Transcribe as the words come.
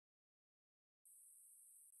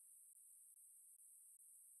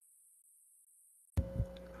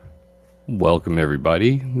Welcome,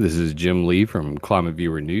 everybody. This is Jim Lee from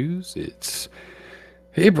ClimateViewer News. It's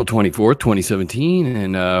April 24th, 2017,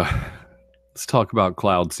 and let's talk about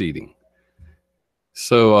cloud seeding.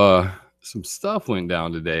 So, some stuff went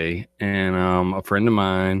down today, and a friend of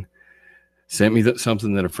mine sent me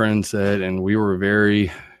something that a friend said, and we were very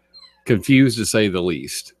confused, to say the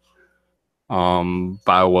least,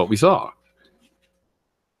 by what we saw.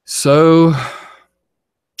 So,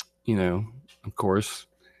 of course,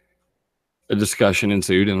 a discussion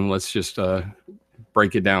ensued, and let's just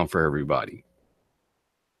break it down for everybody.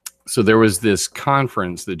 So there was this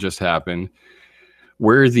conference that just happened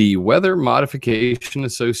where the Weather Modification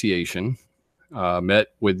Association met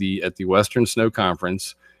at the Western Snow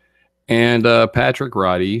Conference, and Patrick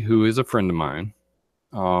Roddy, who is a friend of mine,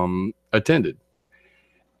 attended.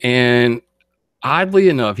 And oddly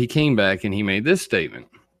enough, he came back and he made this statement.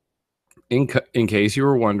 In case you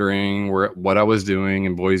were wondering what I was doing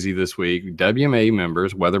in Boise this week, WMA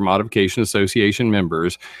members, Weather Modification Association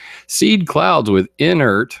members, seed clouds with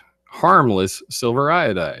inert, harmless silver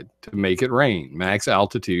iodide to make it rain, max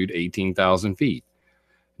altitude 18,000 feet.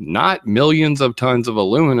 Not millions of tons of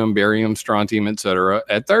aluminum, barium, strontium, etc.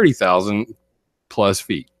 at 30,000 plus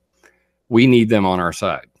feet. We need them on our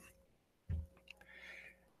side.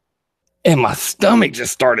 And my stomach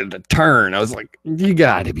just started to turn. I was like, you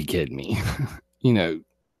got to be kidding me.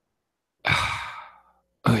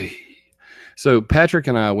 So Patrick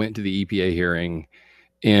and I went to the EPA hearing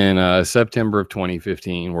in September of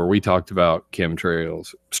 2015, where we talked about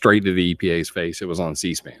chemtrails straight to the EPA's face. It was on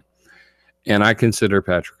C-SPAN. And I consider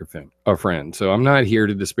Patrick a friend. So I'm not here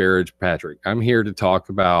to disparage Patrick. I'm here to talk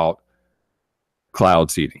about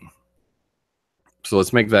cloud seeding. So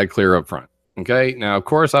let's make that clear up front. Okay. Now, of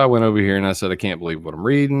course, I went over here and I said, I can't believe what I'm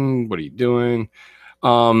reading. What are you doing?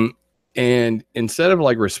 And instead of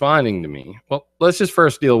responding to me, well, let's just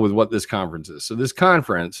first deal with what this conference is. So this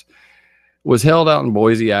conference was held out in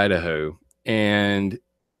Boise, Idaho. And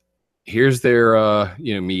here's their,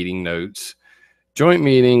 meeting notes. Joint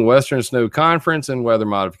meeting, Western Snow Conference and Weather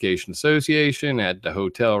Modification Association at the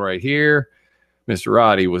hotel right here. Mr.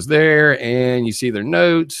 Roddy was there, and you see their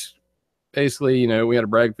notes. Basically, we had a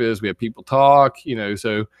breakfast, we had people talk,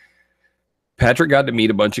 so Patrick got to meet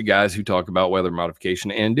a bunch of guys who talk about weather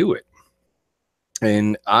modification and do it.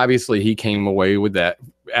 And obviously he came away with that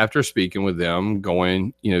after speaking with them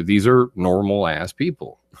going, these are normal ass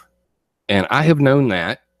people. And I have known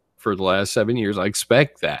that for the last 7 years. I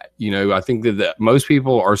expect that, I think that most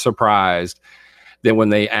people are surprised that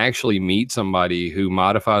when they actually meet somebody who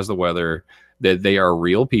modifies the weather, that they are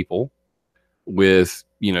real people with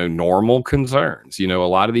normal concerns. A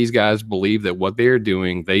lot of these guys believe that what they're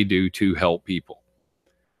doing, they do to help people.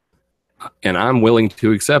 And I'm willing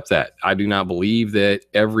to accept that. I do not believe that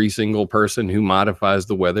every single person who modifies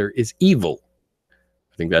the weather is evil.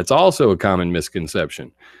 I think that's also a common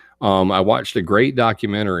misconception. I watched a great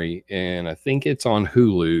documentary, and I think it's on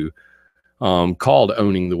Hulu, called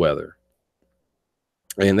Owning the Weather.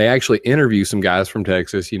 And they actually interview some guys from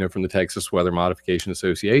Texas, from the Texas Weather Modification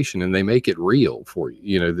Association, and they make it real for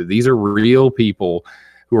you. That these are real people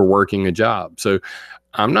who are working a job. So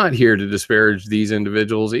I'm not here to disparage these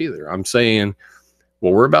individuals either. I'm saying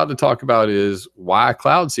what we're about to talk about is why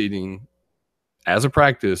cloud seeding as a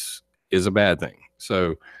practice is a bad thing.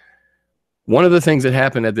 So one of the things that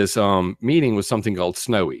happened at this meeting was something called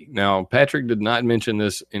Snowy. Now, Patrick did not mention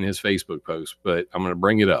this in his Facebook post, but I'm going to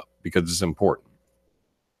bring it up because it's important.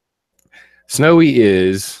 Snowy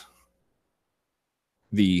is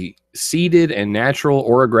the seeded and natural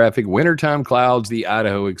orographic wintertime clouds, the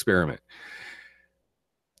Idaho experiment.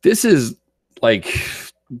 This is like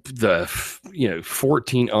the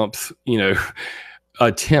 14th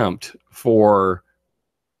attempt for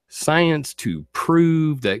science to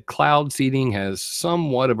prove that cloud seeding has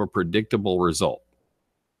somewhat of a predictable result.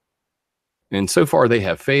 And so far, they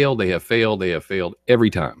have failed. They have failed. They have failed every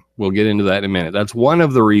time. We'll get into that in a minute. That's one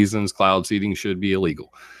of the reasons cloud seeding should be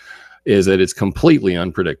illegal, is that it's completely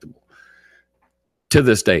unpredictable to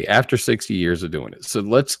this day, after 60 years of doing it. So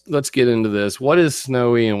let's get into this. What is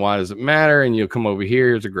Snowy and why does it matter? And you'll come over here.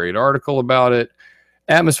 Here's a great article about it.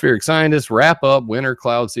 Atmospheric scientists wrap up winter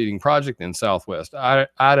cloud seeding project in Southwest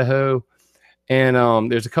Idaho.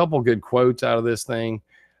 And there's a couple good quotes out of this thing.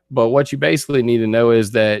 But what you basically need to know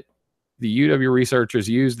is that the UW researchers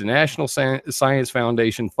used the National Science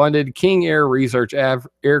Foundation funded King Air Research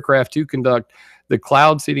aircraft to conduct the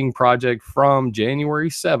cloud seeding project from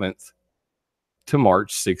January 7th to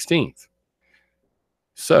March 16th.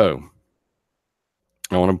 So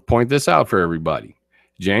I want to point this out for everybody.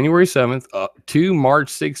 January 7th to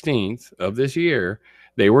March 16th of this year,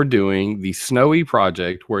 They were doing the Snowy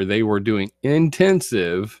project where they were doing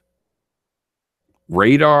intensive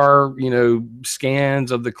radar,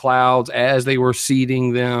 scans of the clouds as they were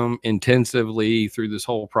seeding them intensively through this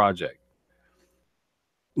whole project.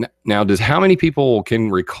 Now, how many people can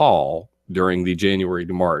recall during the January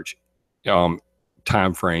to March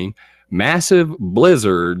time frame massive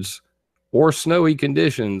blizzards or snowy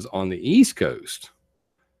conditions on the East Coast?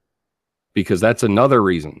 Because that's another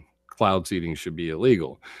reason cloud seeding should be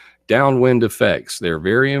illegal. Downwind effects, they're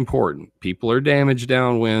very important. People are damaged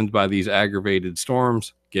downwind by these aggravated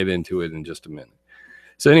storms. Get into it in just a minute.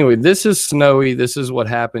 So anyway, this is snowy. This is what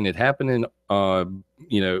happened. It happened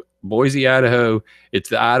in, Boise, Idaho. It's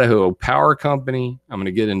the Idaho Power Company. I'm going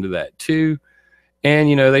to get into that too. And,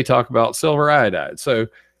 they talk about silver iodide. So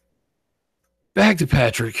back to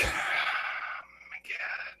Patrick. Oh my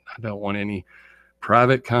God, I don't want any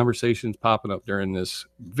private conversations popping up during this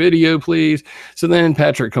video, please. So then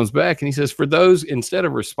Patrick comes back and he says, for those, instead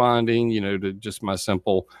of responding, to just my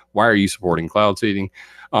simple, why are you supporting cloud seeding?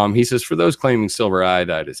 He says, for those claiming silver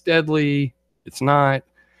iodide is deadly, it's not.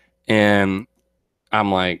 And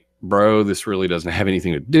I'm like, bro, this really doesn't have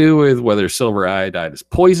anything to do with whether silver iodide is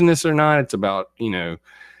poisonous or not. It's about,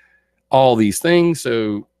 all these things.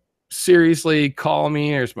 So seriously, call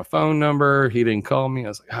me. There's my phone number. He didn't call me. I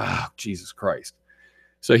was like, oh, Jesus Christ.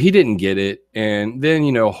 So he didn't get it. And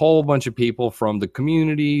then, a whole bunch of people from the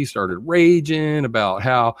community started raging about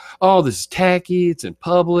how, oh, this is tacky. It's in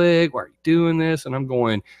public. Why are you doing this? And I'm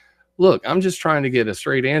going, look, I'm just trying to get a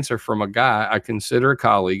straight answer from a guy I consider a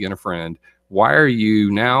colleague and a friend. Why are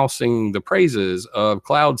you now singing the praises of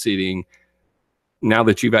cloud seeding now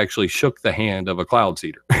that you've actually shook the hand of a cloud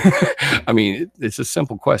seeder? I mean, it's a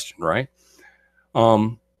simple question, right?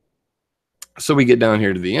 So we get down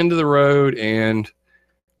here to the end of the road, and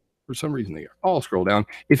for some reason they all scroll down.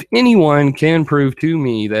 If anyone can prove to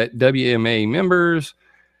me that WMA members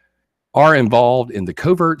are involved in the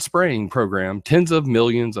covert spraying program, tens of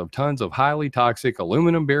millions of tons of highly toxic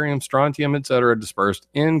aluminum, barium, strontium, etc., dispersed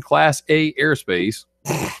in Class A airspace,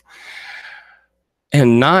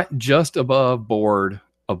 and not just above board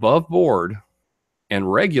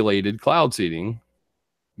and regulated cloud seeding,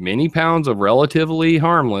 many pounds of relatively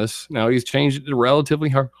harmless. Now he's changed it to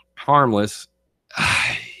relatively harmless.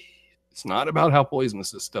 It's not about how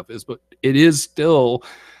poisonous this stuff is, but it is still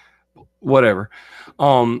whatever.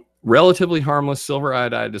 Relatively harmless silver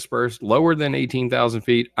iodide dispersed lower than 18,000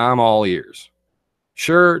 feet. I'm all ears.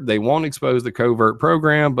 Sure, they won't expose the covert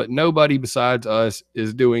program, but nobody besides us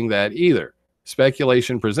is doing that either.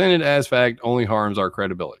 Speculation presented as fact only harms our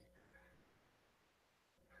credibility.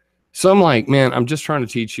 So I'm like, man, I'm just trying to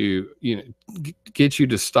teach you, get you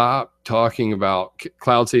to stop talking about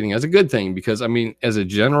cloud seeding as a good thing, because I mean, as a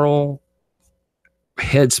general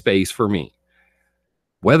headspace for me,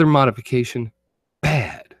 weather modification,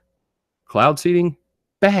 bad. Cloud seeding,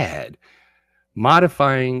 bad.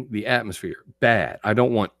 Modifying the atmosphere, bad. I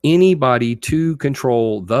don't want anybody to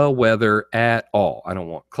control the weather at all. I don't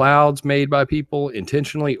want clouds made by people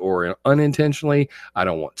intentionally or unintentionally. I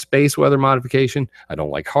don't want space weather modification. I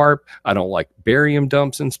don't like HAARP. I don't like barium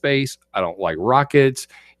dumps in space. I don't like rockets,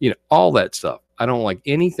 all that stuff. I don't like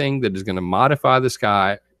anything that is going to modify the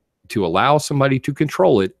sky to allow somebody to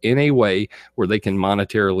control it in a way where they can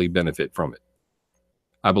monetarily benefit from it.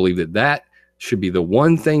 I believe that should be the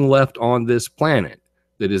one thing left on this planet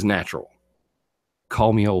that is natural.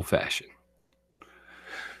 Call me old-fashioned.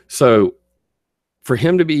 So for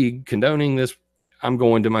him to be condoning this, I'm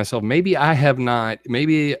going to myself, maybe I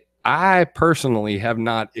personally have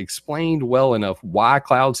not explained well enough why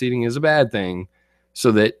cloud seeding is a bad thing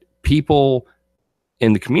so that people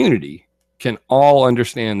in the community can all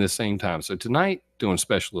understand this same time. So tonight, doing a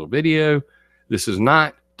special little video. This is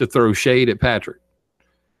not to throw shade at Patrick.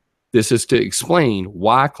 This is to explain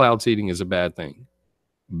why cloud seeding is a bad thing,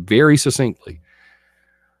 very succinctly.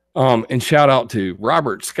 And shout out to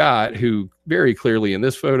Robert Scott, who very clearly in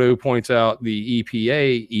this photo points out the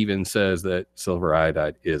EPA even says that silver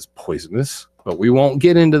iodide is poisonous. But we won't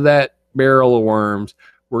get into that barrel of worms.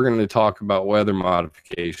 We're going to talk about weather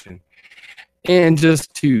modification. And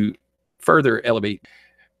just to further elevate,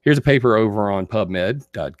 here's a paper over on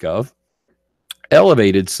PubMed.gov.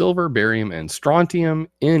 Elevated silver, barium, and strontium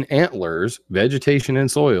in antlers, vegetation,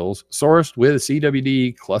 and soils sourced with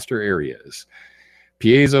CWD cluster areas.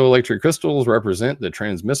 Piezoelectric crystals represent the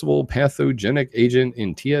transmissible pathogenic agent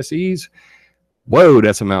in TSEs. Whoa,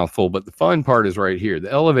 that's a mouthful, but the fun part is right here.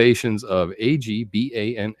 The elevations of AG,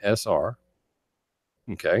 BA, and SR.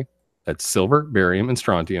 Okay. that's silver, barium, and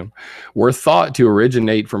strontium, were thought to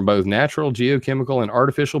originate from both natural, geochemical, and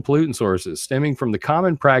artificial pollutant sources, stemming from the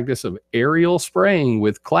common practice of aerial spraying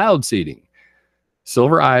with cloud seeding,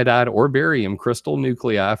 silver iodide or barium crystal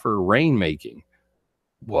nuclei for rainmaking.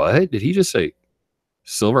 What did he just say?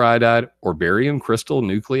 Silver iodide or barium crystal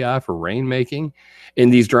nuclei for rainmaking? In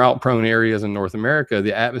these drought-prone areas in North America,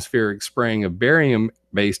 the atmospheric spraying of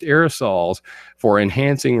barium-based aerosols for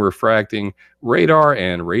enhancing refracting radar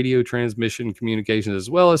and radio transmission communications, as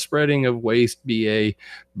well as spreading of waste BA,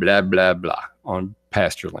 blah, blah, blah, on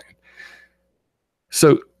pasture land.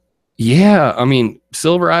 So, yeah, I mean,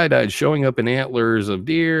 silver iodide showing up in antlers of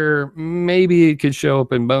deer, maybe it could show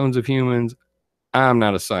up in bones of humans. I'm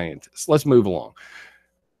not a scientist. Let's move along.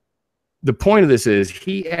 The point of this is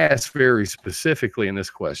he asked very specifically in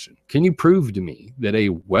this question, can you prove to me that a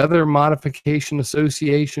Weather Modification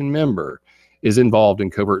Association member is involved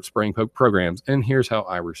in covert spraying programs? And here's how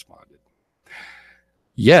I responded.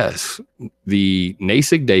 Yes, the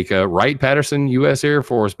NASIG-DACA Wright-Patterson U.S. Air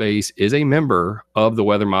Force Base is a member of the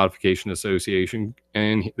Weather Modification Association,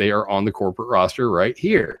 and they are on the corporate roster right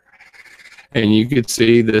here. And you could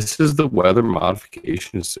see this is the Weather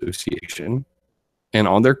Modification Association. And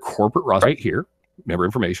on their corporate roster right here, member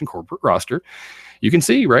information, corporate roster, you can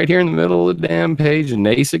see right here in the middle of the damn page,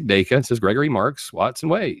 NASIG-DACA, it says Gregory Marks, Watson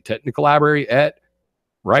Way, Technical Library at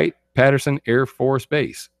Wright-Patterson Air Force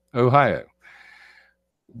Base, Ohio.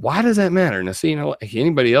 Why does that matter? Now, see, you know,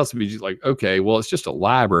 anybody else would be just like, okay, well, it's just a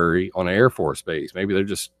library on an Air Force Base. Maybe they're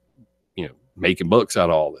just, you know, making books out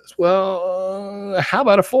of all this. Well, how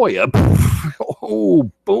about a FOIA? Oh,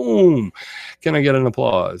 boom. Can I get an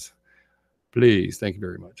applause? Please. Thank you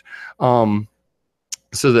very much.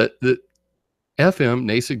 So that the FM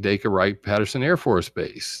NASIG-DACA Wright-Patterson Air Force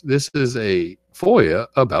Base. This is a FOIA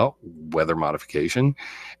about weather modification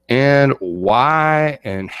and why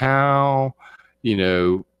and how, you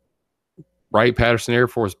know, Wright-Patterson Air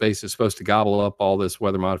Force Base is supposed to gobble up all this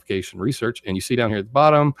weather modification research. And you see down here at the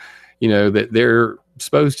bottom, you know, that they're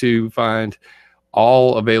supposed to find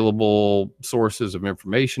all available sources of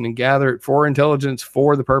information and gather it for intelligence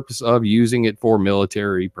for the purpose of using it for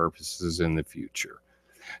military purposes in the future.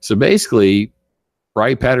 So basically,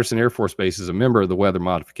 Wright-Patterson Air Force Base is a member of the Weather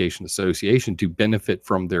Modification Association to benefit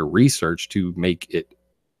from their research to make it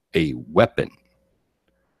a weapon.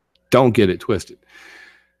 Don't get it twisted.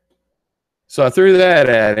 So I threw that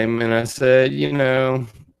at him and I said, you know,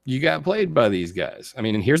 you got played by these guys. I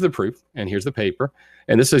mean, and here's the proof and here's the paper.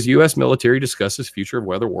 And this says U.S. military discusses future of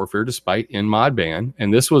weather warfare despite in-mod ban.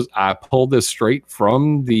 And this was, I pulled this straight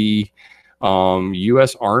from the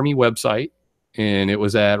U.S. Army website. And it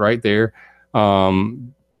was at right there,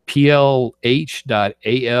 plh.af.mil.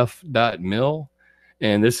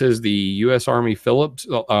 And this is the U.S. Army Phillips,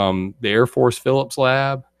 the Air Force Phillips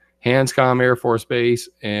Lab, Hanscom Air Force Base.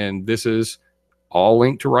 And this is all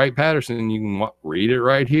linked to Wright-Patterson. You can read it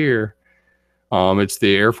right here. It's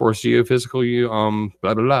the Air Force Geophysical,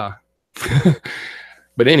 blah, blah, blah.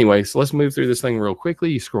 But anyway, so let's move through this thing real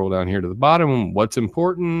quickly. You scroll down here to the bottom. What's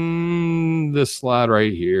important? This slide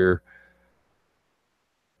right here.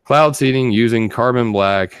 Cloud seeding using carbon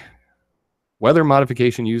black. Weather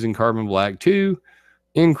modification using carbon black to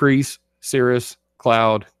increase cirrus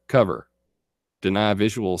cloud cover. Deny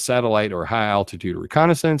visual satellite or high altitude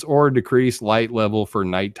reconnaissance, or decrease light level for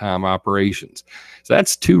nighttime operations. So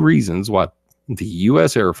that's two reasons why the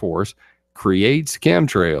U.S. Air Force creates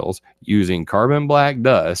chemtrails using carbon black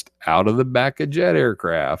dust out of the back of jet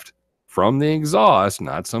aircraft from the exhaust,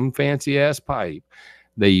 not some fancy ass pipe.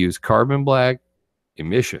 They use carbon black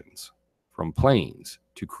emissions from planes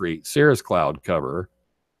to create cirrus cloud cover,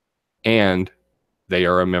 and they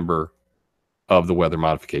are a member of the Weather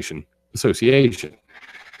Modification Association.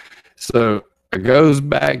 So it goes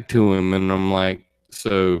back to him and I'm like,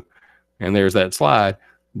 so, and there's that slide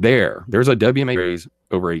there's a WMA raise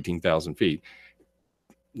over 18,000 feet.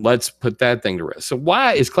 Let's put that thing to rest. So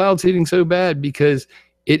why is cloud seeding so bad? Because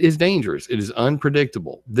it is dangerous. It is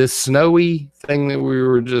unpredictable. This snowy thing that we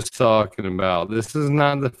were just talking about, this is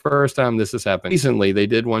not the first time this has happened. Recently, they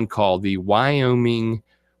did one called the Wyoming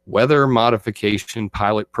Weather Modification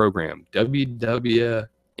Pilot Program, WWMPP.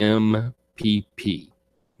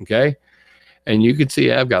 Okay. And you can see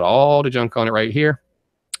I've got all the junk on it right here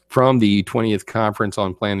from the 20th Conference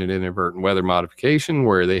on Planet Inadvertent Weather Modification,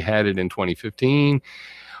 where they had it in 2015.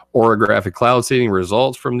 Orographic cloud seeding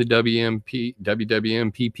results from the WWMPP,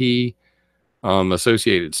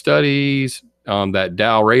 associated studies, that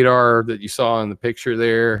Dow radar that you saw in the picture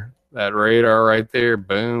there, that radar right there,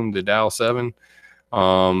 boom, the Dow 7.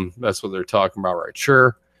 That's what they're talking about, right?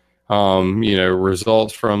 Sure.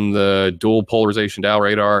 Results from the dual polarization dial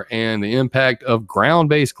radar and the impact of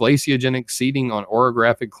ground-based glaciogenic seeding on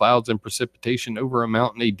orographic clouds and precipitation over a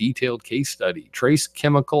mountain, a detailed case study, trace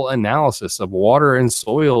chemical analysis of water and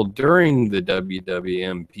soil during the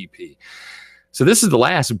WWMPP. So this is the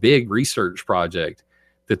last big research project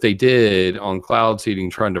that they did on cloud seeding,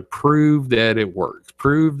 trying to prove that it works,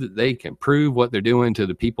 prove that they can prove what they're doing to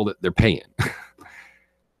the people that they're paying.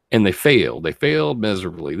 And they failed. They failed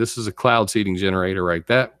miserably. This is a cloud seeding generator right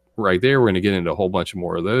there. We're going to get into a whole bunch of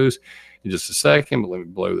more of those in just a second, but let me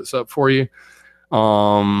blow this up for you.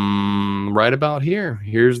 Right about here.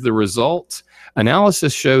 Here's the results.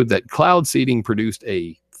 Analysis showed that cloud seeding produced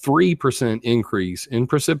a 3% increase in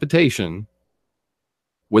precipitation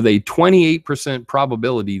with a 28%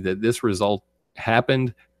 probability that this result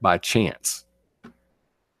happened by chance.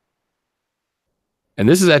 And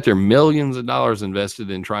this is after millions of dollars invested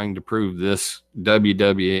in trying to prove this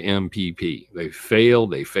WWMPP. They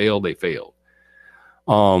failed.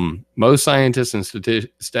 Most scientists and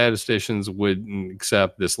statisticians wouldn't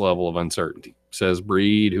accept this level of uncertainty, says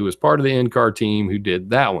Breed, who was part of the NCAR team who did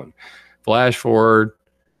that one. Flash forward.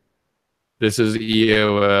 This is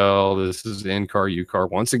EOL. This is NCAR, UCAR.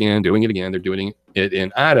 Once again, doing it again. They're doing it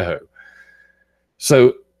in Idaho.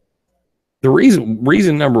 So the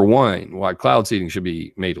reason number one why cloud seeding should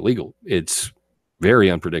be made illegal, it's very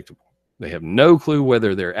unpredictable. They have no clue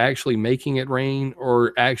whether they're actually making it rain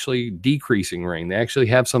or actually decreasing rain. They actually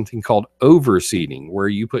have something called overseeding, where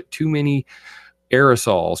you put too many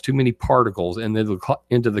aerosols, too many particles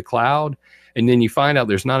into the cloud, and then you find out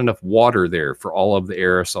there's not enough water there for all of the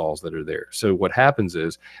aerosols that are there. So what happens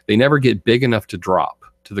is they never get big enough to drop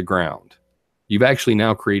to the ground. You've actually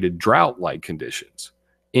now created drought-like conditions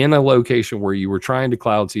in a location where you were trying to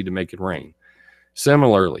cloud seed to make it rain.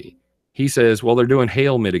 Similarly, he says, well, they're doing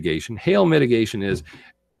hail mitigation. Hail mitigation is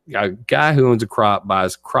a guy who owns a crop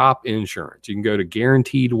buys crop insurance. You can go to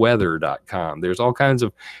guaranteedweather.com. There's all kinds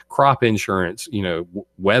of crop insurance,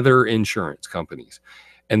 weather insurance companies.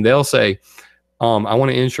 And they'll say, I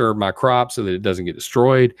want to insure my crop so that it doesn't get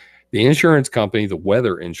destroyed. The insurance company, the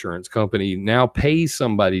weather insurance company, now pays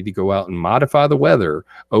somebody to go out and modify the weather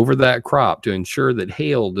over that crop to ensure that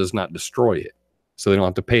hail does not destroy it. So they don't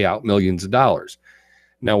have to pay out millions of dollars.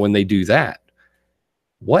 Now, when they do that,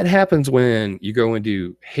 what happens when you go and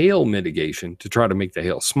do hail mitigation to try to make the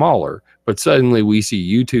hail smaller, but suddenly we see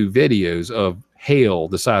YouTube videos of hail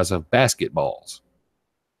the size of basketballs?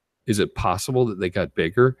 Is it possible that they got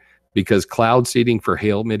bigger because cloud seeding for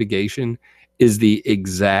hail mitigation is the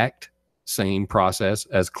exact same process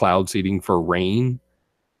as cloud seeding for rain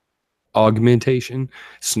augmentation,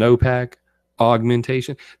 snowpack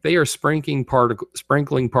augmentation? They are sprinkling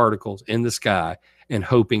particles in the sky and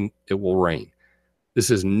hoping it will rain.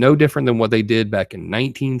 This is no different than what they did back in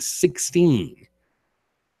 1916.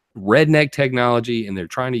 Redneck technology, and they're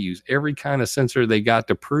trying to use every kind of sensor they got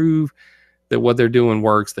to prove that what they're doing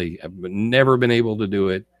works. They have never been able to do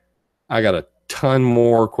it. I got a ton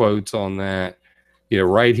more quotes on that,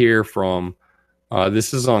 right here from,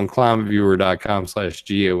 this is on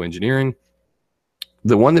climateviewer.com/geoengineering.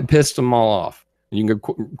 The one that pissed them all off, and you can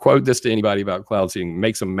quote this to anybody about cloud seeding,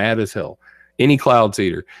 makes them mad as hell. Any cloud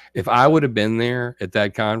seeder. If I would have been there at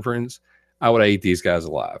that conference, I would have ate these guys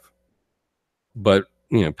alive. But,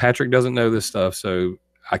 Patrick doesn't know this stuff, so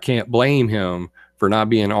I can't blame him for not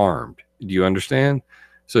being armed. Do you understand?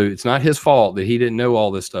 So it's not his fault that he didn't know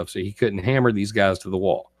all this stuff, so he couldn't hammer these guys to the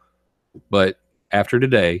wall. But after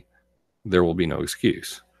today, there will be no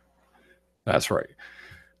excuse. That's right.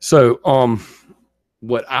 So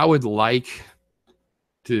what I would like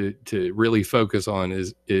to really focus on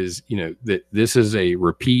is that this is a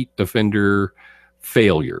repeat offender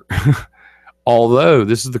failure. Although,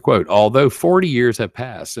 this is the quote, although 40 years have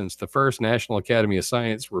passed since the first National Academy of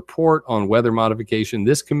Science report on weather modification,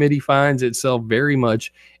 this committee finds itself very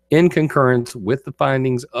much in concurrence with the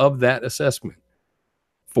findings of that assessment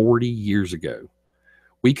 40 years ago.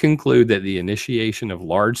 We conclude that the initiation of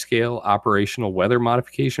large-scale operational weather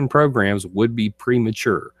modification programs would be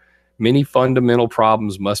premature. Many fundamental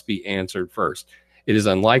problems must be answered first. It is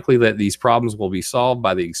unlikely that these problems will be solved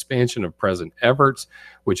by the expansion of present efforts,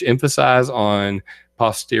 which emphasize on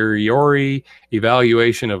posteriori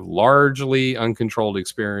evaluation of largely uncontrolled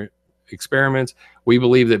experiments. We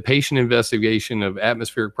believe that patient investigation of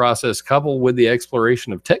atmospheric process coupled with the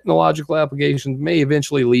exploration of technological applications may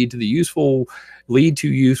eventually lead to useful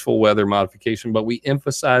weather modification, but we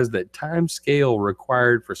emphasize that time scale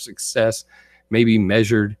required for success may be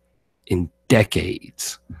measured in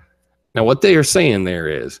decades. Now, what they are saying there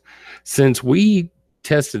is, since we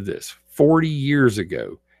tested this 40 years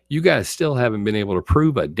ago, you guys still haven't been able to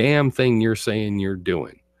prove a damn thing you're saying you're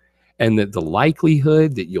doing. And that the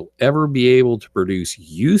likelihood that you'll ever be able to produce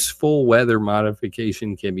useful weather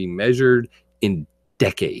modification can be measured in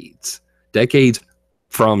decades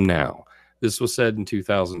from now. This was said in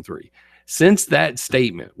 2003. Since that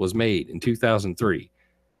statement was made in 2003,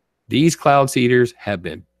 these cloud seeders have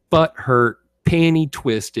been butthurt, panty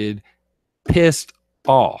twisted, pissed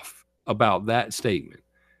off about that statement.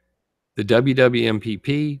 The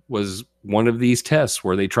WWMPP was one of these tests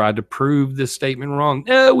where they tried to prove this statement wrong.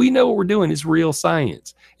 No, we know what we're doing. It's real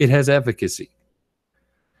science. It has efficacy.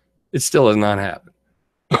 It still has not happened.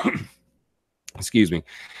 Excuse me.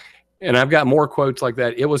 And I've got more quotes like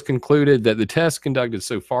that. It was concluded that the tests conducted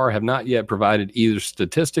so far have not yet provided either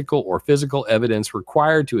statistical or physical evidence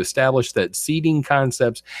required to establish that seeding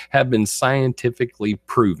concepts have been scientifically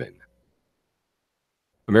proven.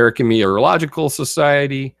 American Meteorological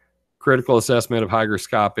Society, critical assessment of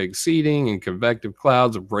hygroscopic seeding and convective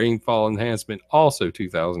clouds of rainfall enhancement, also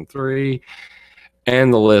 2003,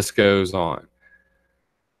 and the list goes on.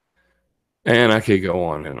 And I could go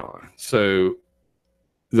on and on. So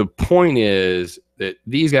the point is that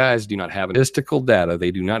these guys do not have statistical data. They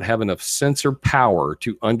do not have enough sensor power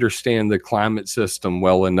to understand the climate system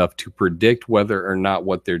well enough to predict whether or not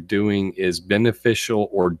what they're doing is beneficial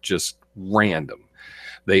or just random.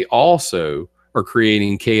 They also are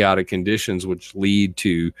creating chaotic conditions which lead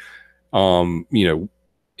to,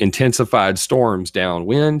 intensified storms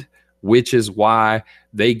downwind, which is why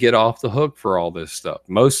they get off the hook for all this stuff.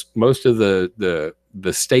 Most of the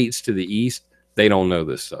states to the east, they don't know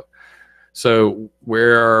this stuff. So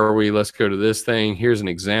where are we? Let's go to this thing. Here's an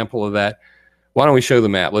example of that. Why don't we show the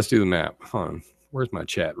map? Let's do the map. Hold on. Where's my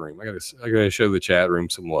chat room? I gotta show the chat room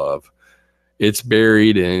some love. It's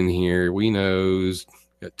buried in here. We knows.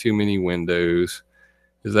 Got too many windows.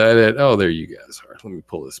 Is that it? Oh, there you guys are. Let me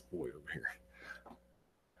pull this boy over here.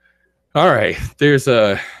 All right. There's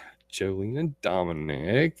Jolene and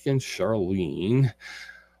Dominic and Charlene.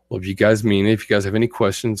 Well, if you guys mean it, if you guys have any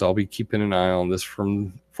questions, I'll be keeping an eye on this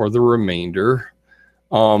for the remainder.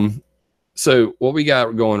 So what we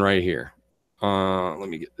got going right here. Let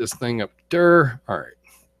me get this thing up there. All right.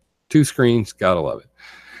 2 screens. Gotta love it.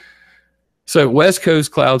 So West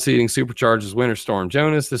Coast cloud seeding supercharges Winter Storm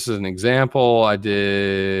Jonas. This is an example I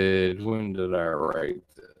did. When did I write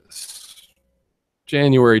this?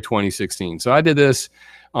 January 2016. So I did this,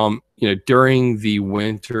 during the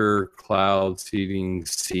winter cloud seeding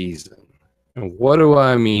season. And what do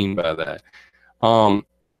I mean by that?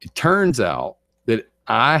 It turns out that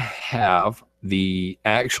I have the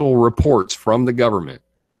actual reports from the government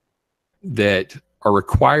that are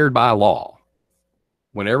required by law.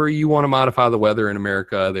 Whenever you want to modify the weather in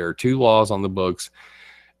America, there are 2 laws on the books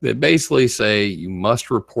that basically say you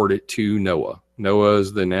must report it to NOAA. NOAA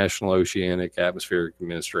is the National Oceanic Atmospheric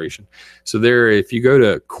Administration. So there, if you go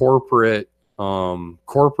to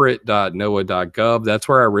corporate.noaa.gov, that's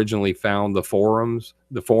where I originally found the forms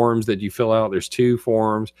that you fill out. There's 2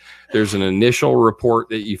 forms. There's an initial report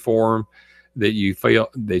that you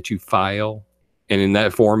file. And in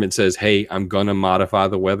that form, it says, hey, I'm going to modify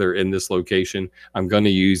the weather in this location. I'm going to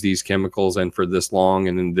use these chemicals and for this long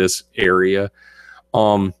and in this area.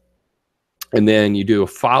 And then you do a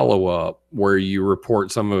follow-up where you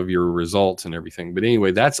report some of your results and everything. But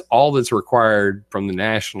anyway, that's all that's required from the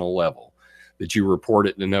national level, that you report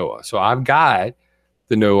it to NOAA. So I've got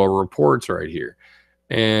the NOAA reports right here.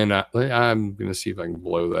 And I'm going to see if I can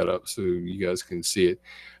blow that up so you guys can see it.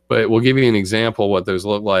 But we'll give you an example of what those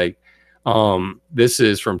look like. This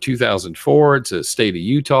is from 2004. It's a state of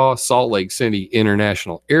Utah, Salt Lake City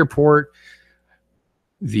International Airport.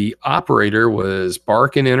 The operator was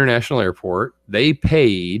Barkin International Airport. They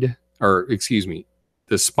paid,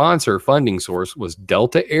 the sponsor funding source was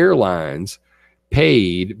Delta Airlines,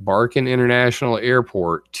 paid Barkin International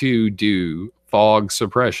Airport to do fog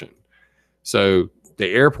suppression. So the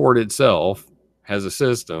airport itself has a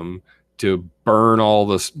system to burn all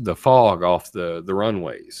the fog off the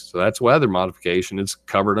runways. So that's weather modification. It's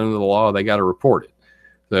covered under the law. They got to report it.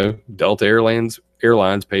 So Delta Airlines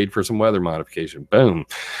paid for some weather modification. Boom.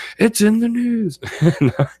 It's in the news.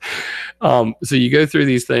 So you go through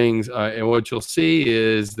these things, and what you'll see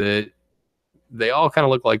is that they all kind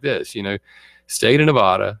of look like this. State of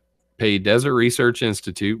Nevada paid Desert Research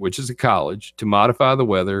Institute, which is a college, to modify the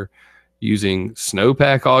weather using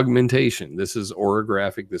snowpack augmentation. This is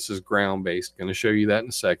orographic. This is ground-based. Going to show you that in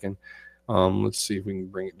a second. Let's see if we can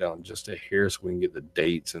bring it down just a hair so we can get the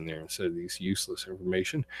dates in there instead of these useless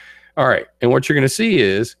information. All right. And what you're going to see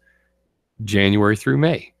is January through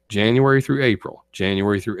May, January through April,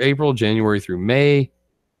 January through April, January through May,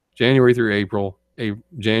 January through April,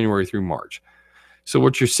 January through March. So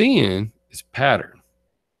what you're seeing is pattern,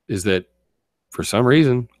 is that for some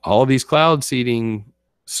reason, all of these cloud seeding,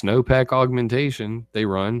 snowpack augmentation, they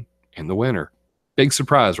run in the winter. Big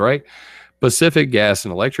surprise, right? Pacific Gas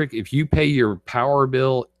and Electric, if you pay your power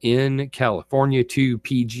bill in California to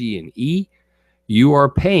PG&E, you are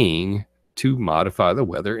paying to modify the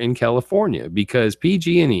weather in California because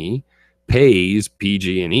PG&E pays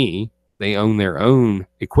PG&E. They own their own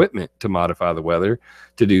equipment to modify the weather,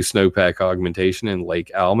 to do snowpack augmentation in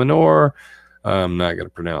Lake Almanor. I'm not going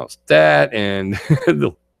to pronounce that, and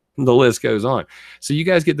the list goes on. So you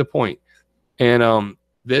guys get the point. And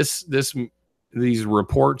these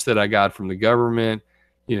reports that I got from the government,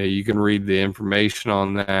 you can read the information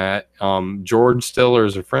on that. George Stiller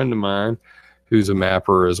is a friend of mine who's a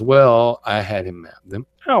mapper as well. I had him map them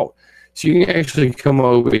out. So you can actually come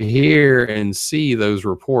over here and see those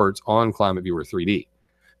reports on ClimateViewer 3D.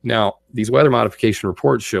 Now, these weather modification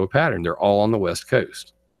reports show a pattern. They're all on the West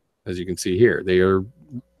Coast. As you can see here, they are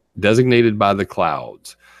designated by the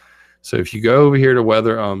clouds. So if you go over here to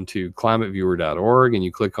climateviewer.org and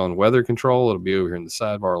you click on weather control, it'll be over here in the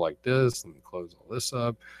sidebar like this. Let me close all this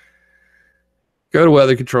up. Go to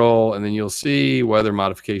weather control, and then you'll see Weather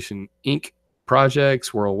Modification Inc.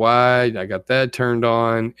 projects worldwide. I got that turned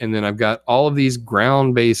on, and then I've got all of these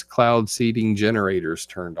ground-based cloud seeding generators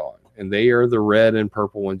turned on, and they are the red and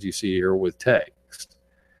purple ones you see here with text.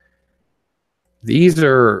 These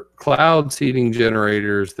are cloud seeding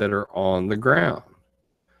generators that are on the ground.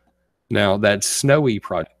 Now, that Snowy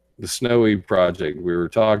project, the Snowy project we were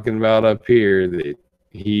talking about up here that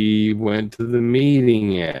he went to the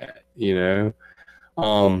meeting at, the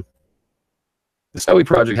Snowy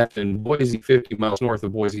project happened in Boise, 50 miles north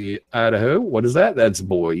of Boise, Idaho. What is that? That's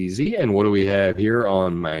Boise. And what do we have here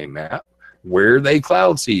on my map? Where they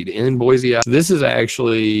cloud seed in Boise, Idaho. This is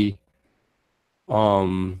actually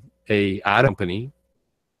a Idaho company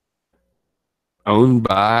owned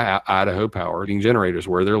by Idaho Power generators,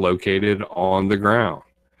 where they're located on the ground.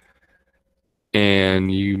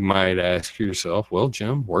 And you might ask yourself, well,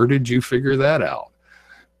 Jim, where did you figure that out?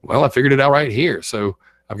 Well, I figured it out right here. So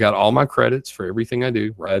I've got all my credits for everything I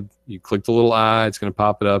do. Right? You click the little eye, it's going to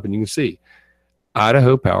pop it up, and you can see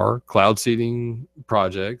Idaho Power cloud seeding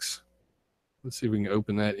projects. Let's see if we can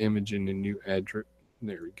open that image in a new address.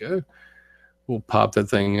 There we go. We'll pop that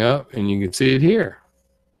thing up, and you can see it here.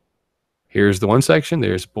 Here's the one section.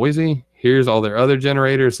 There's Boise. Here's all their other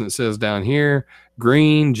generators, and it says down here,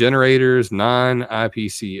 green generators,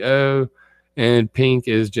 non-IPCO, and pink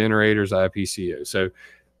is generators IPCO. So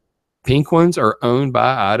pink ones are owned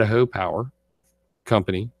by Idaho Power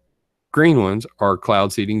Company. Green ones are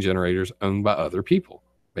cloud seeding generators owned by other people.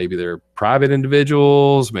 Maybe they're private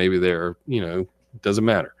individuals. Maybe they're, it doesn't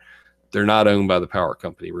matter. They're not owned by the power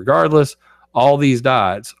company. Regardless, all these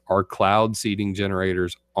dots are cloud seeding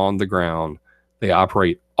generators on the ground. They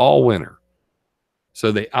operate all winter.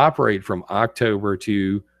 So they operate from October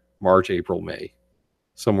to March, April, May,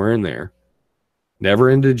 somewhere in there. Never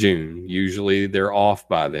into June. Usually they're off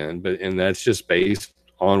by then, and that's just based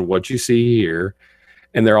on what you see here.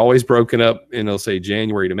 And they're always broken up, and they'll say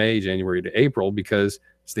January to May, January to April, because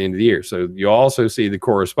it's the end of the year. So you also see the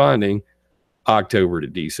corresponding October to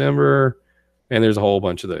December, and there's a whole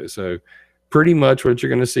bunch of those. So pretty much what you're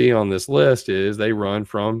going to see on this list is they run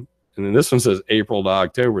from, and then this one says April to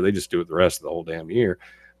October. They just do it the rest of the whole damn year.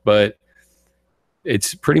 But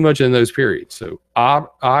it's pretty much in those periods. So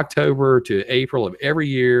October to April of every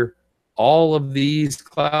year, all of these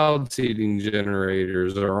cloud seeding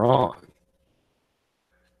generators are on.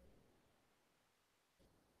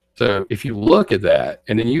 So if you look at that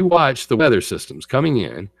and then you watch the weather systems coming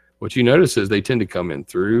in, what you notice is they tend to come in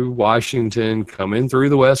through Washington, come in through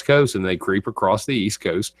the West Coast, and they creep across the East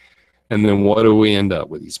Coast. And then what do we end up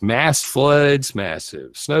with? These mass floods,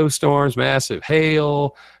 massive snowstorms, massive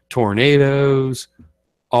hail, tornadoes,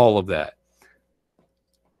 all of that.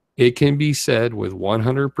 It can be said with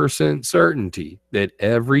 100% certainty that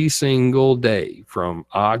every single day from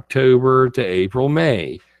October to April,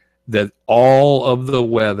 May, that all of the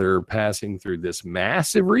weather passing through this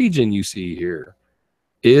massive region you see here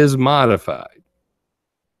is modified.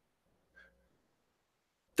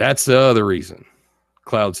 That's the other reason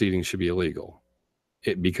cloud seeding should be illegal,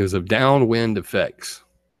 because of downwind effects.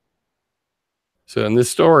 So in this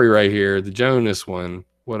story right here, the Jonas one,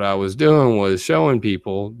 what I was doing was showing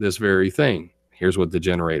people this very thing. Here's what the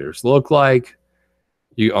generators look like.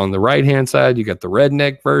 You on the right-hand side, you got the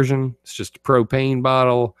redneck version. It's just a propane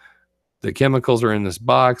bottle. The chemicals are in this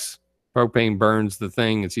box. Propane burns the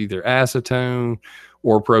thing. It's either acetone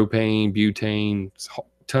or propane, butane,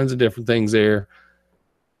 tons of different things there.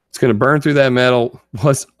 It's going to burn through that metal.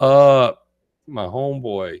 What's up, my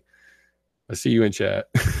homeboy? I see you in chat.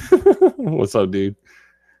 What's up, dude?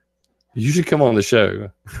 You should come on the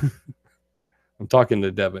show. I'm talking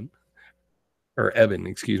to Devin. Or Evan,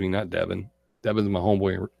 excuse me, not Devin. Devin's my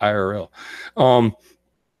homeboy IRL.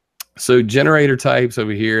 So generator types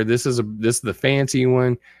over here. This is the fancy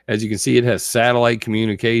one. As you can see, it has satellite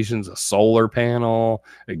communications, a solar panel,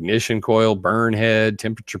 ignition coil, burn head,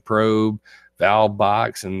 temperature probe, valve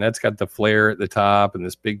box, and that's got the flare at the top and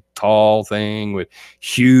this big tall thing with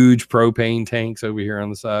huge propane tanks over here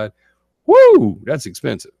on the side. Woo, that's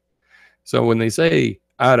expensive. So when they say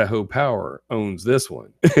Idaho Power owns this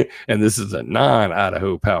one, and this is a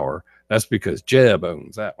non-Idaho Power, that's because Jeb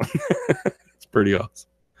owns that one. It's pretty awesome.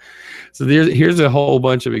 So here's a whole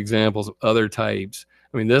bunch of examples of other types.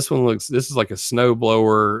 I mean, this is like a snow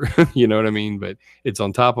blower, you know what I mean? But it's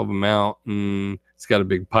on top of a mountain. It's got a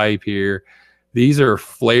big pipe here. These are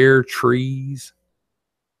flare trees.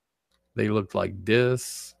 They look like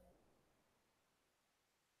this.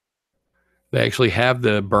 They actually have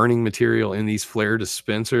the burning material in these flare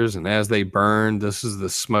dispensers, and as they burn, this is the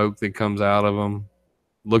smoke that comes out of them.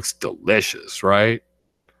 Looks delicious, right?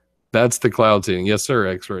 That's the cloud seeding. Yes, sir,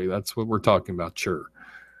 X-ray. That's what we're talking about, sure.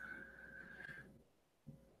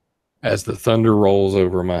 As the thunder rolls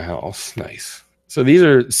over my house. Nice. So these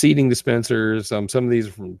are seeding dispensers. Some of these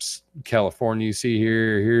are from California. You see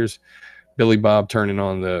here. Here's Billy Bob turning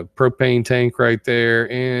on the propane tank right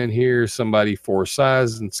there. And here's somebody for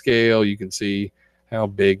size and scale. You can see how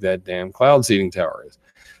big that damn cloud seeding tower is.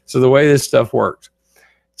 So the way this stuff works,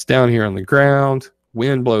 it's down here on the ground.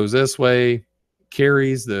 Wind blows this way,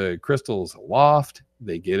 carries the crystals aloft.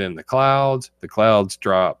 They get in the clouds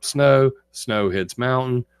drop snow hits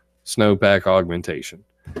mountain, snowpack augmentation.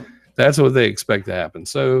 That's what they expect to happen.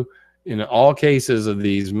 So in all cases of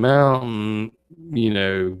these mountain,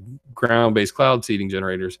 ground-based cloud seeding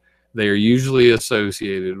generators, they are usually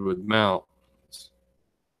associated with mountains.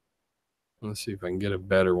 Let's see if I can get a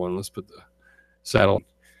better one. Let's put the satellite,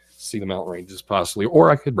 see the mountain ranges possibly, or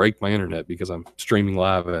I could break my internet because I'm streaming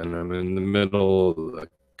live and I'm in the middle of the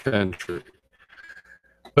country.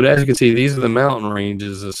 But as you can see, these are the mountain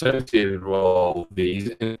ranges associated with all these.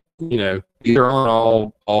 And, these are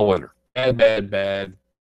on all winter. Bad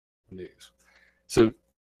news. So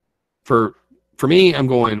for me, I'm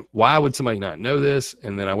going, why would somebody not know this?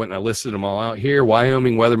 And then I went and I listed them all out here.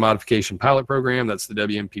 Wyoming Weather Modification Pilot Program. That's the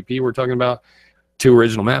WMPP we're talking about. 2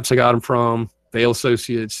 original maps I got them from. Vail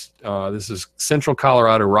Associates. This is Central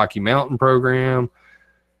Colorado Rocky Mountain Program.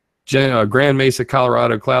 Grand Mesa,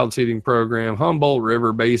 Colorado Cloud Seeding Program. Humboldt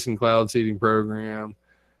River Basin Cloud Seeding Program.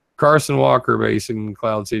 Carson Walker Basin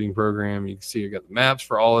Cloud Seeding Program. You can see I got the maps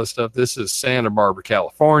for all this stuff. This is Santa Barbara,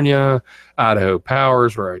 California. Idaho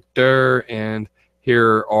Power's right there. And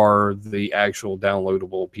here are the actual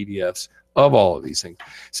downloadable PDFs of all of these things.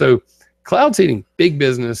 So cloud seeding, big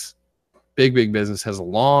business, big business, has a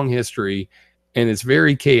long history, and it's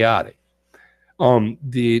very chaotic.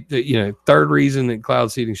 The third reason that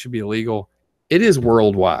cloud seeding should be illegal, it is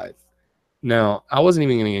worldwide. Now, I wasn't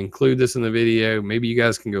even going to include this in the video. Maybe you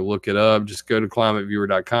guys can go look it up. Just go to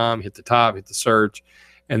climateviewer.com, hit the top, hit the search,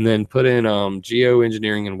 and then put in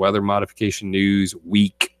geoengineering and weather modification news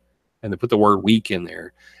week, and then put the word week in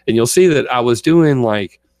there. And you'll see that I was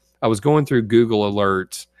going through Google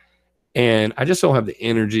alerts, and I just don't have the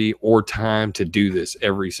energy or time to do this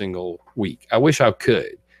every single week. I wish I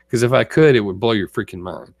could, because if I could, it would blow your freaking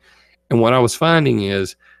mind. And what I was finding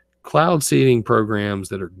is cloud seeding programs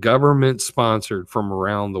that are government sponsored from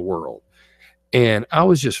around the world. And I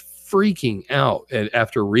was just freaking out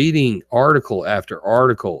after reading article after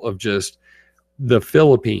article of just the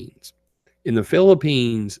Philippines. In the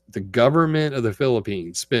Philippines, the government of the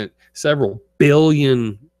Philippines spent several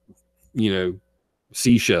billion,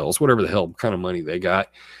 seashells, whatever the hell kind of money they got,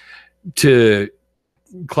 to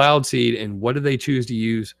cloud seed. And what did they choose to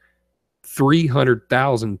use?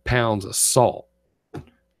 300,000 pounds of salt.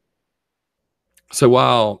 So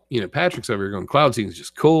while, Patrick's over here going, cloud seeding is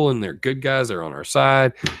just cool and they're good guys, they're on our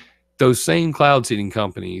side, those same cloud seeding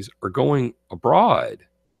companies are going abroad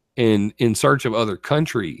and in search of other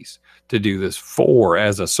countries to do this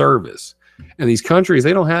as a service. And these countries,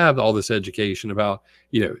 they don't have all this education about,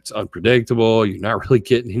 it's unpredictable. You're not really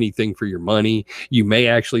getting anything for your money. You may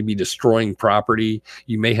actually be destroying property.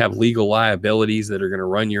 You may have legal liabilities that are going to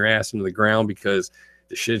run your ass into the ground because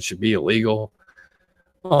the shit should be illegal.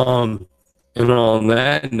 And on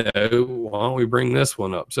that note, why don't we bring this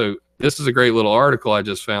one up? So this is a great little article I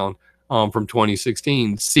just found from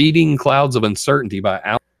 2016, Seeding Clouds of Uncertainty by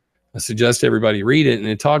Al. I suggest everybody read it. And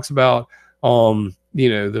it talks about,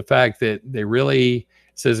 the fact that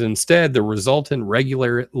says instead, the resultant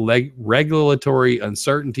regulatory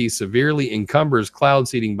uncertainty severely encumbers cloud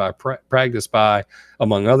seeding by practice by,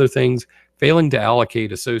 among other things, failing to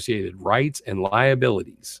allocate associated rights and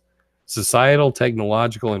liabilities. Societal,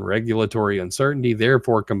 technological, and regulatory uncertainty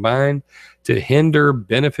therefore combine to hinder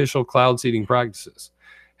beneficial cloud seeding practices.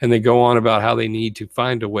 And they go on about how they need to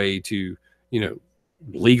find a way to,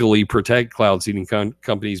 legally protect cloud seeding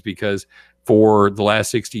companies, because for the last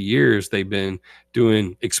 60 years, they've been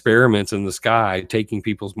doing experiments in the sky, taking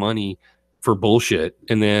people's money for bullshit,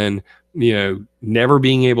 and then, never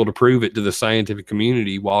being able to prove it to the scientific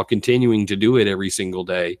community while continuing to do it every single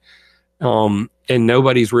day. And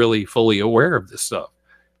nobody's really fully aware of this stuff.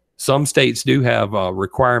 Some states do have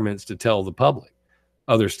requirements to tell the public.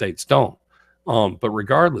 Other states don't. But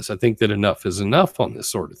regardless, I think that enough is enough on this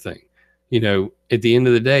sort of thing. At the end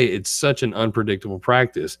of the day, it's such an unpredictable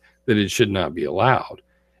practice that it should not be allowed.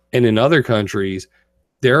 And in other countries,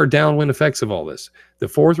 there are downwind effects of all this. The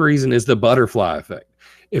fourth reason is the butterfly effect.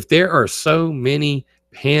 If there are so many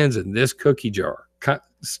hands in this cookie jar,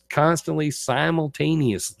 constantly,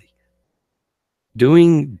 simultaneously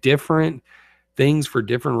doing different things for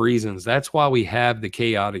different reasons, that's why we have the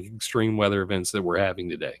chaotic extreme weather events that we're having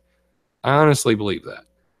today. I honestly believe that.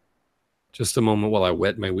 Just a moment while I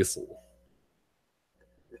wet my whistle.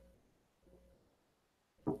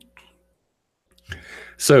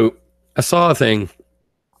 So I saw a thing.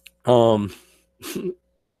 Let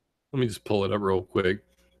me just pull it up real quick.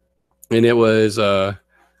 And it was, let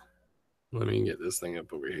me get this thing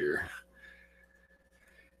up over here.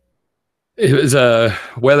 It was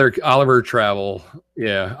weather, Oliver's Travel.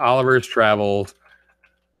 Yeah, Oliver's Travel,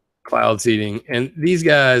 cloud seeding. And these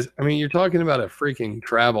guys, you're talking about a freaking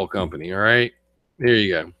travel company, all right? There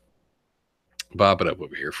you go. Pop it up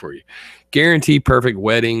over here for you. Guarantee perfect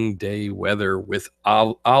wedding day weather with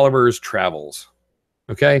Oliver's Travels.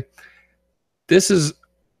 Okay. This is,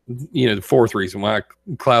 the fourth reason why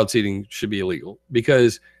cloud seeding should be illegal,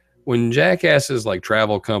 because when jackasses like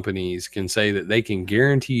travel companies can say that they can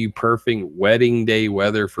guarantee you perfect wedding day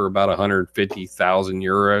weather for about 150,000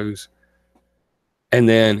 euros, and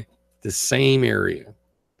then the same area,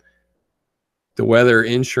 the weather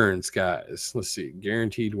insurance guys, let's see,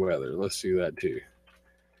 guaranteed weather. Let's do that too.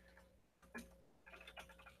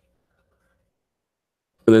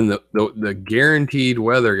 And then the guaranteed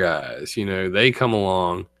weather guys, they come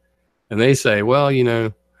along and they say, well,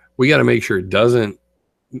 we got to make sure it doesn't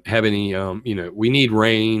have any, we need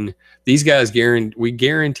rain. These guys we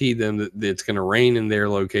guarantee them that it's going to rain in their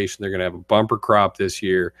location. They're going to have a bumper crop this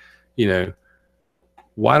year.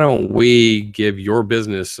 Why don't we give your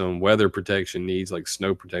business some weather protection needs, like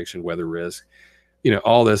snow protection, weather risk,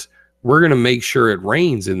 all this. We're going to make sure it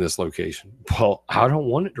rains in this location. Well, I don't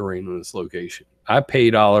want it to rain in this location. I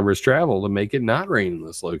paid Oliver's Travel to make it not rain in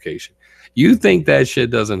this location. You think that shit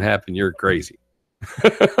doesn't happen, you're crazy.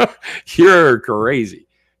 You're crazy.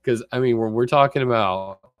 Because, when we're talking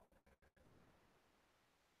about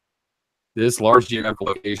this large geographical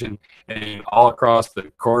location and all across the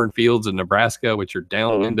cornfields of Nebraska, which are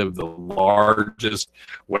downwind of the largest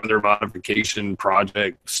weather modification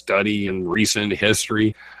project study in recent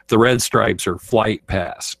history, the red stripes are flight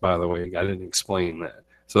paths, by the way. I didn't explain that.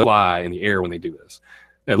 So they fly in the air when they do this,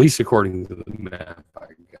 at least according to the map I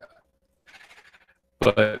got.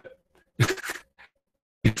 But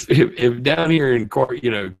if down here in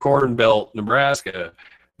Corn Belt, Nebraska,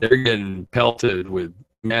 they're getting pelted with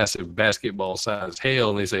massive basketball-sized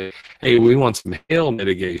hail, and they say, hey, we want some hail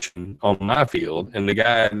mitigation on my field, and the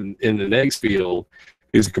guy in the next field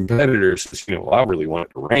who's a competitor says, well, I really want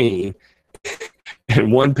it to rain.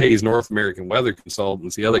 And one pays North American Weather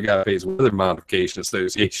Consultants, the other guy pays Weather Modification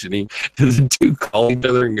Association. The two call each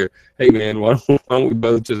other and go, hey, man, why don't we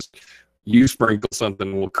both just sprinkle something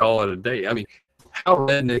and we'll call it a day? How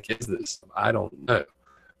redneck is this? I don't know.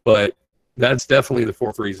 But that's definitely the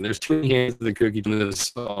fourth reason. There's too many hands in the cookie in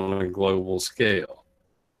this on a global scale.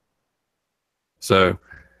 So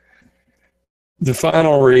the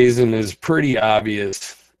final reason is pretty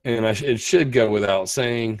obvious, and it should go without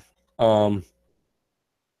saying.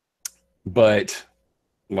 But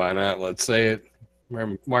why not? Let's say it.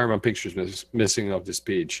 Why are my pictures missing off this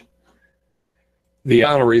page? The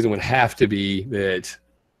final reason would have to be that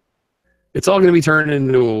it's all going to be turned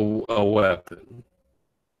into a weapon.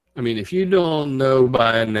 If you don't know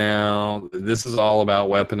by now that this is all about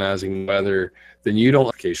weaponizing weather, then you don't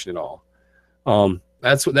application at all.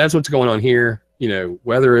 That's what's going on here.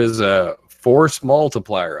 Weather is a force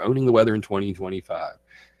multiplier, owning the weather in 2025.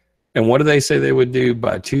 And what do they say they would do?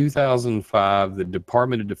 By 2005, the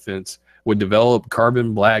Department of Defense would develop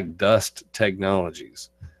carbon black dust technologies.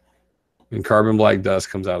 And carbon black dust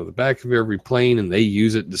comes out of the back of every plane, and they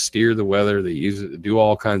use it to steer the weather. They use it to do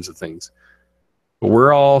all kinds of things. But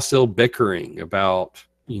we're all still bickering about,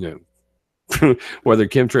 whether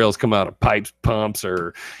chemtrails come out of pipes, pumps,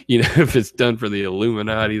 or, if it's done for the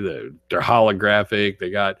Illuminati, they're holographic. They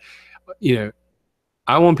got,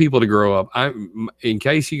 I want people to grow up. In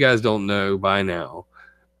case you guys don't know by now,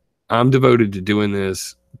 I'm devoted to doing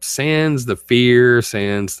this. Sans the fear,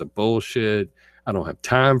 sans the bullshit. I don't have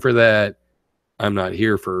time for that. I'm not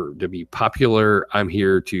here to be popular. I'm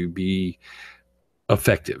here to be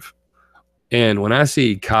effective. And when I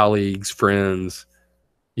see colleagues, friends,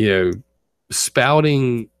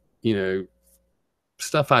 spouting,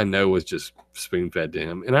 stuff I know was just spoon fed to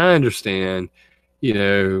him. And I understand,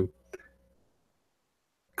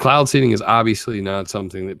 cloud seeding is obviously not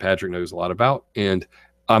something that Patrick knows a lot about. And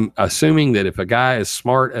I'm assuming that if a guy as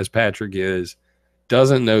smart as Patrick is,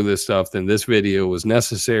 doesn't know this stuff, then this video was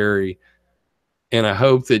necessary. And I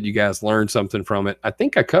hope that you guys learned something from it. I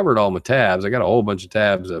think I covered all my tabs. I got a whole bunch of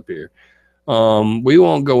tabs up here. We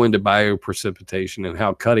won't go into bioprecipitation and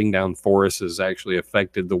how cutting down forests has actually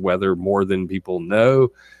affected the weather more than people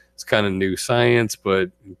know. It's kind of new science,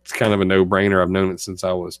 but it's kind of a no-brainer. I've known it since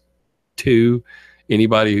I was 2.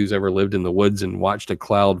 Anybody who's ever lived in the woods and watched a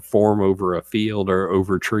cloud form over a field or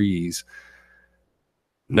over trees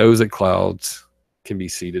knows that clouds can be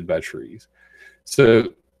seeded by trees.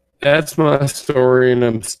 So that's my story, and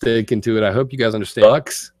I'm sticking to it. I hope you guys understand.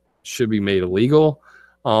 Bucks should be made illegal.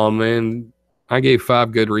 And I gave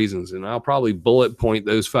 5 good reasons, and I'll probably bullet point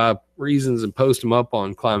those 5 reasons and post them up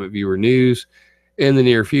on ClimateViewer News in the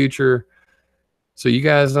near future. So you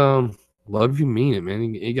guys, love you, mean it,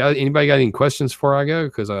 man. Anybody got any questions before I go?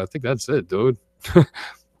 Because I think that's it, dude. All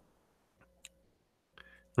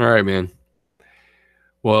right, man.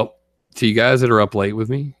 Well, to you guys that are up late with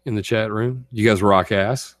me in the chat room, you guys rock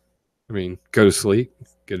ass. I mean, go to sleep,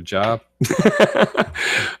 get a job.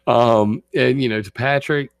 And, to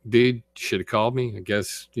Patrick, dude, should have called me. I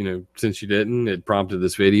guess, since you didn't, it prompted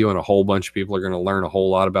this video, and a whole bunch of people are going to learn a whole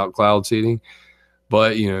lot about cloud seeding.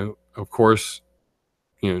 But, of course,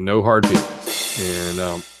 no hard feelings.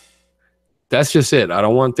 And that's just it. I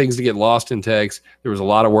don't want things to get lost in text. There was a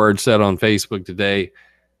lot of words said on Facebook today.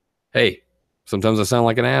 Hey, sometimes I sound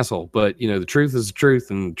like an asshole, but, the truth is the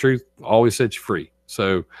truth, and the truth always sets you free.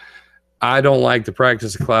 So I don't like the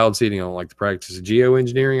practice of cloud seeding. I don't like the practice of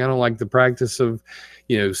geoengineering. I don't like the practice of,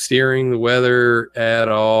 steering the weather at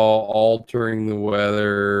all, altering the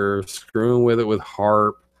weather, screwing with it with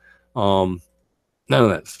HARP. None of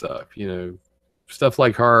that stuff, stuff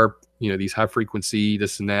like HARP, these high frequency,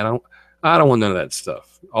 this and that. I don't want none of that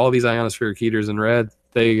stuff. All these ionospheric heaters in red,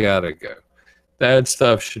 they gotta go. That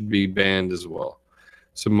stuff should be banned as well.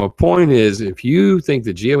 So my point is, if you think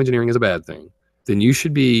that geoengineering is a bad thing, then you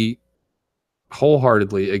should be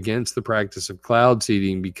wholeheartedly against the practice of cloud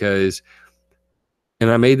seeding, because, and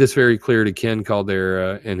I made this very clear to Ken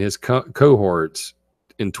Caldera and his cohorts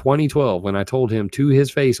in 2012 when I told him to his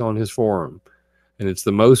face on his forum, and it's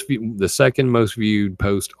the second most viewed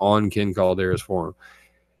post on Ken Caldera's forum.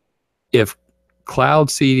 If cloud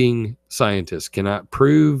seeding scientists cannot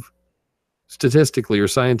prove statistically or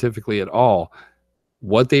scientifically at all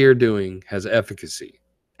what they are doing has efficacy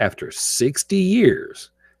after 60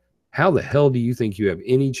 years, how the hell do you think you have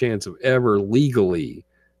any chance of ever legally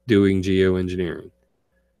doing geoengineering?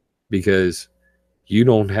 Because you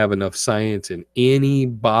don't have enough science in any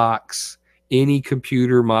box, any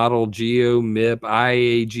computer model, Geo, MIP,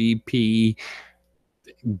 IAGP,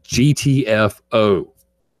 GTFO.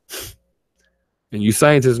 And you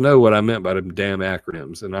scientists know what I meant by the damn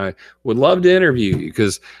acronyms. And I would love to interview you,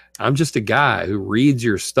 because I'm just a guy who reads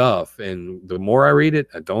your stuff. And the more I read it,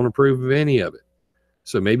 I don't approve of any of it.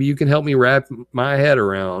 So maybe you can help me wrap my head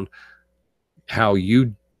around how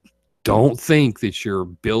you don't think that you're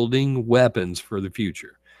building weapons for the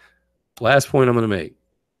future. Last point I'm going to make,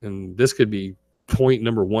 and this could be point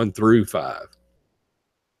number 1 through 5.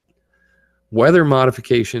 Weather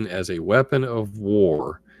modification as a weapon of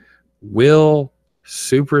war will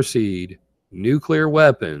supersede nuclear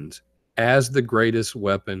weapons as the greatest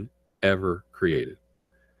weapon ever created.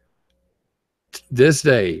 This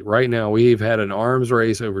day, right now, we've had an arms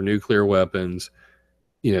race over nuclear weapons,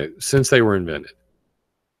 since they were invented.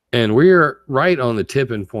 And we're right on the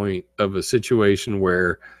tipping point of a situation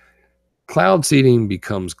where cloud seeding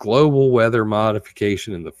becomes global weather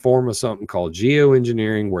modification in the form of something called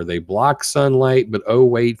geoengineering, where they block sunlight, but oh,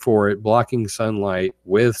 wait for it, blocking sunlight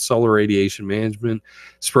with solar radiation management,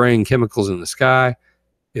 spraying chemicals in the sky.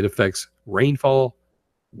 It affects rainfall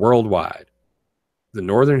worldwide. The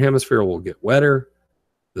northern hemisphere will get wetter.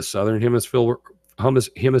 The southern hemisphere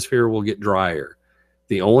hemisphere will get drier.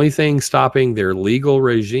 The only thing stopping their legal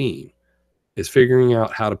regime is figuring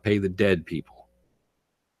out how to pay the dead people.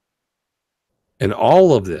 And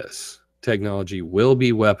all of this technology will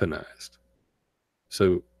be weaponized.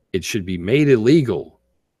 So it should be made illegal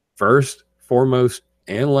first, foremost,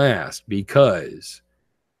 and last, because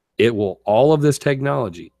it will, all of this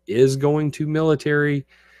technology is going to military,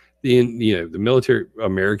 the military,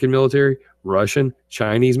 American military, Russian,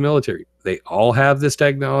 Chinese military. They all have this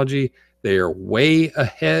technology. They are way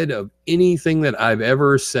ahead of anything that I've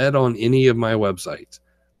ever said on any of my websites.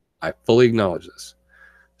 I fully acknowledge this.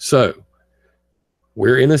 So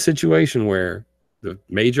we're in a situation where the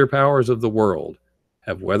major powers of the world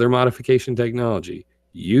have weather modification technology,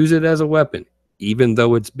 use it as a weapon, even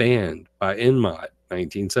though it's banned by NMOD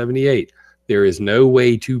 1978. There is no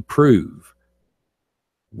way to prove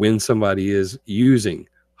when somebody is using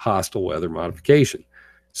hostile weather modification.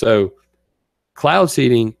 So cloud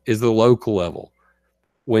seeding is the local level.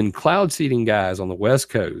 When cloud seeding guys on the West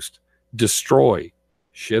Coast destroy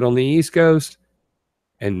shit on the East Coast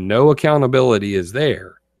and no accountability is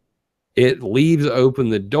there, it leaves open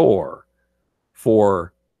the door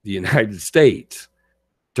for the United States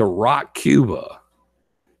to rock Cuba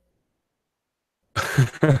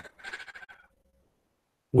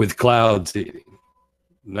with cloud seeding.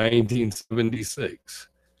 1976.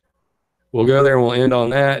 We'll go there and we'll end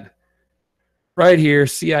on that right here.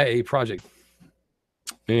 CIA project.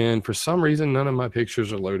 And for some reason, none of my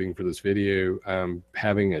pictures are loading for this video. I'm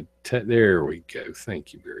having a there we go.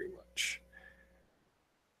 Thank you very much.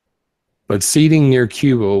 But seeding near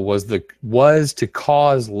Cuba was to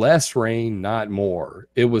cause less rain, not more.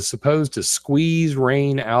 It was supposed to squeeze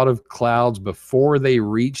rain out of clouds before they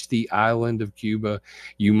reached the island of Cuba.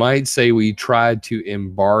 You might say we tried to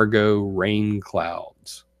embargo rain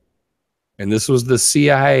clouds. And this was the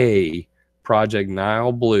CIA Project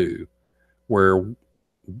Nile Blue, where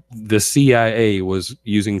the CIA was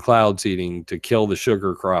using cloud seeding to kill the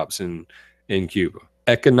sugar crops in Cuba.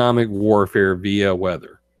 Economic warfare via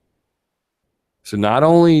weather. So not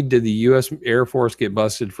only did the U.S. Air Force get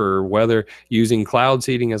busted for weather using cloud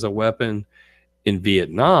seeding as a weapon in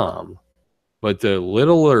Vietnam, but the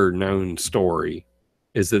littler known story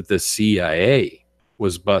is that the CIA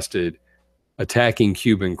was busted attacking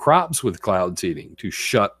Cuban crops with cloud seeding to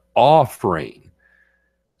shut off rain.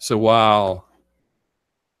 So while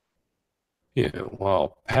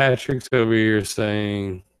Patrick's over here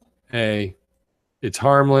saying, hey, it's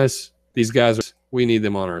harmless, these guys, we need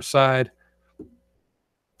them on our side.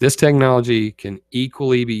 This technology can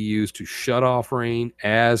equally be used to shut off rain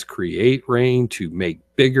as create rain, to make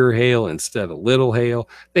bigger hail instead of little hail.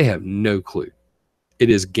 They have no clue. It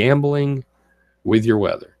is gambling with your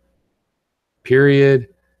weather. Period.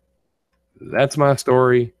 That's my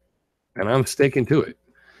story, and I'm sticking to it.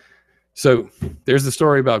 So there's the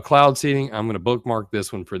story about cloud seeding. I'm going to bookmark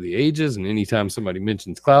this one for the ages, and anytime somebody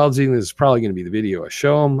mentions cloud seeding, this is probably going to be the video I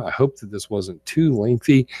show them. I hope that this wasn't too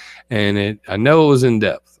lengthy, and I know it was in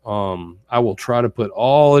depth. I will try to put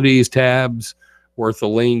all of these tabs worth of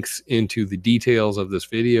links into the details of this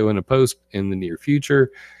video in a post in the near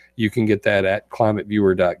future. You can get that at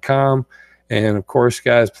ClimateViewer.com. And of course,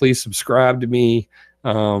 guys, please subscribe to me.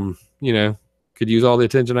 Could use all the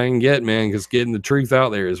attention I can get, man, because getting the truth out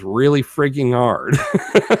there is really freaking hard.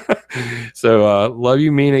 So love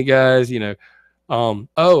you, mean it, guys. And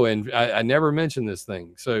I never mentioned this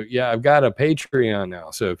thing. So yeah, I've got a Patreon now.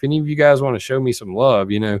 So if any of you guys want to show me some love,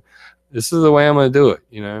 this is the way I'm going to do it.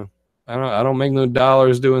 I don't make no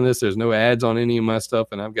dollars doing this. There's no ads on any of my stuff,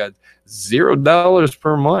 and I've got $0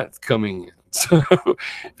 per month coming in. So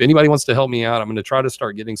if anybody wants to help me out, I'm going to try to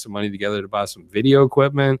start getting some money together to buy some video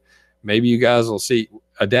equipment. Maybe you guys will see.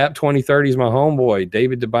 Adapt 2030 is my homeboy,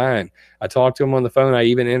 David Devine. I talked to him on the phone. I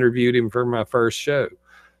even interviewed him for my first show.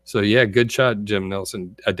 So yeah, good shot, Jim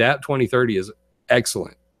Nelson. Adapt 2030 is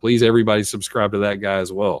excellent. Please, everybody, subscribe to that guy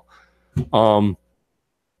as well.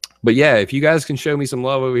 But yeah, if you guys can show me some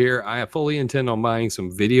love over here, I fully intend on buying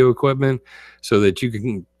some video equipment so that you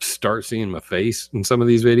can start seeing my face in some of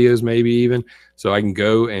these videos, maybe even, so I can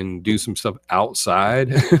go and do some stuff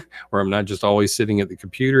outside where I'm not just always sitting at the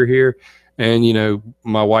computer here. And,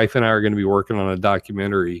 my wife and I are going to be working on a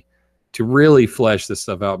documentary to really flesh this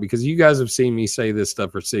stuff out, because you guys have seen me say this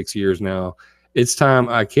stuff for 6 years now. It's time.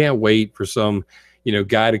 I can't wait for some,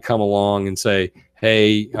 guy to come along and say,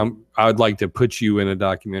 hey, I'd like to put you in a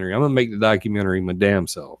documentary. I'm going to make the documentary my damn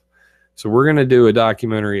self. So we're going to do a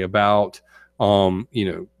documentary about,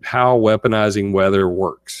 how weaponizing weather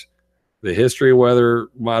works, the history of weather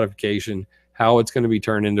modification, how it's going to be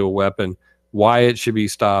turned into a weapon, why it should be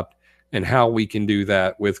stopped, and how we can do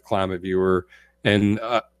that with ClimateViewer and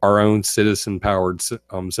our own citizen-powered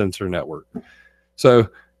sensor network. So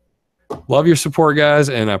love your support, guys,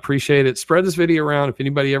 and I appreciate it. Spread this video around. If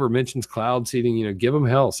anybody ever mentions cloud seeding, give them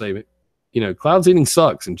hell. Say, cloud seeding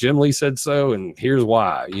sucks, and Jim Lee said so, and here's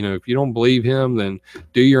why. If you don't believe him, then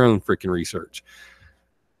do your own freaking research.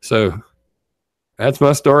 So that's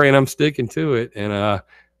my story, and I'm sticking to it. And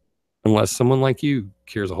unless someone like you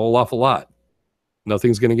cares a whole awful lot,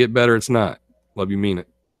 nothing's going to get better. It's not. Love you, mean it.